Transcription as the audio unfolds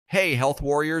Hey, health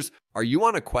warriors, are you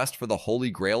on a quest for the holy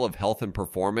grail of health and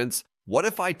performance? What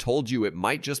if I told you it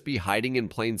might just be hiding in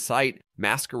plain sight,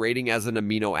 masquerading as an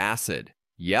amino acid?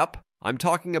 Yep, I'm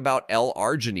talking about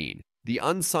L-Arginine, the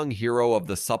unsung hero of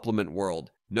the supplement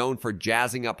world, known for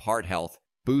jazzing up heart health,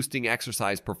 boosting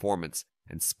exercise performance,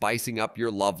 and spicing up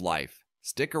your love life.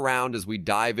 Stick around as we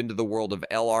dive into the world of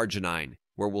L-Arginine,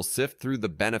 where we'll sift through the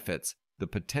benefits, the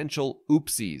potential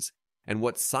oopsies, and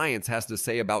what science has to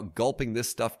say about gulping this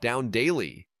stuff down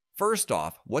daily. First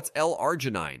off, what's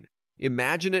L-Arginine?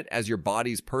 Imagine it as your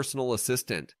body's personal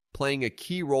assistant, playing a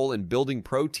key role in building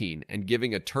protein and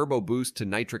giving a turbo boost to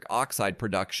nitric oxide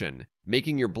production,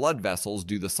 making your blood vessels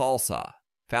do the salsa.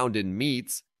 Found in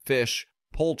meats, fish,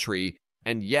 poultry,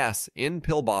 and yes, in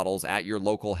pill bottles at your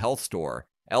local health store,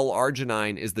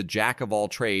 L-Arginine is the jack of all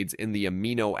trades in the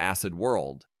amino acid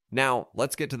world. Now,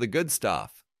 let's get to the good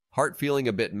stuff. Heart feeling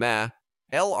a bit meh?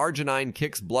 L-Arginine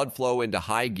kicks blood flow into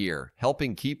high gear,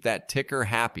 helping keep that ticker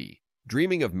happy.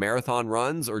 Dreaming of marathon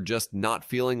runs or just not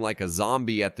feeling like a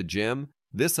zombie at the gym?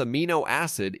 This amino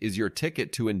acid is your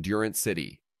ticket to Endurance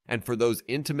City. And for those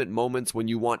intimate moments when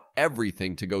you want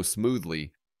everything to go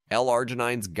smoothly,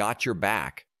 L-Arginine's got your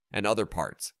back, and other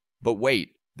parts. But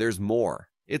wait, there's more.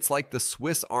 It's like the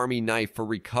Swiss Army knife for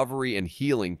recovery and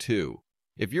healing too.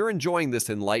 If you're enjoying this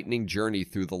enlightening journey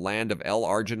through the land of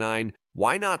L-Arginine,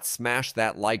 why not smash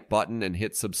that like button and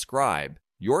hit subscribe?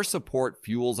 Your support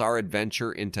fuels our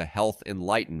adventure into health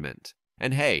enlightenment.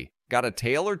 And hey, got a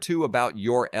tale or two about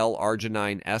your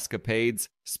L-Arginine escapades?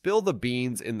 Spill the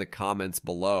beans in the comments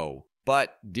below.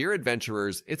 But, dear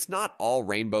adventurers, it's not all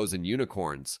rainbows and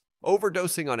unicorns.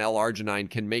 Overdosing on L-Arginine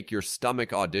can make your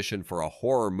stomach audition for a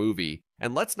horror movie,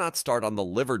 and let's not start on the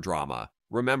liver drama.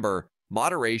 Remember,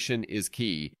 moderation is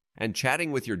key, and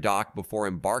chatting with your doc before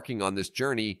embarking on this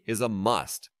journey is a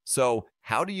must. So,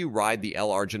 how do you ride the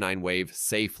L-Arginine wave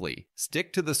safely?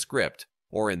 Stick to the script,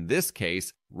 or in this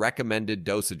case, recommended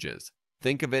dosages.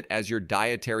 Think of it as your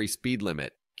dietary speed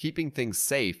limit, keeping things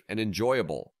safe and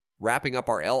enjoyable. Wrapping up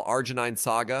our L-Arginine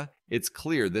saga, it's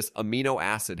clear this amino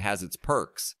acid has its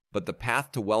perks, but the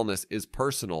path to wellness is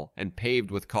personal and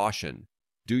paved with caution.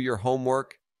 Do your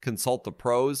homework, consult the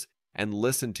pros, and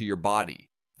listen to your body.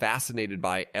 Fascinated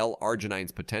by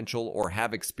L-Arginine's potential or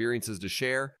have experiences to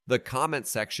share? The comment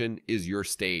section is your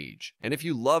stage. And if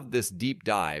you loved this deep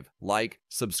dive, like,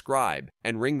 subscribe,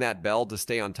 and ring that bell to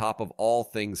stay on top of all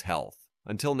things health.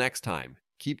 Until next time,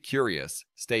 keep curious,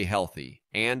 stay healthy,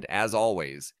 and as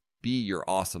always, be your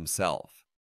awesome self.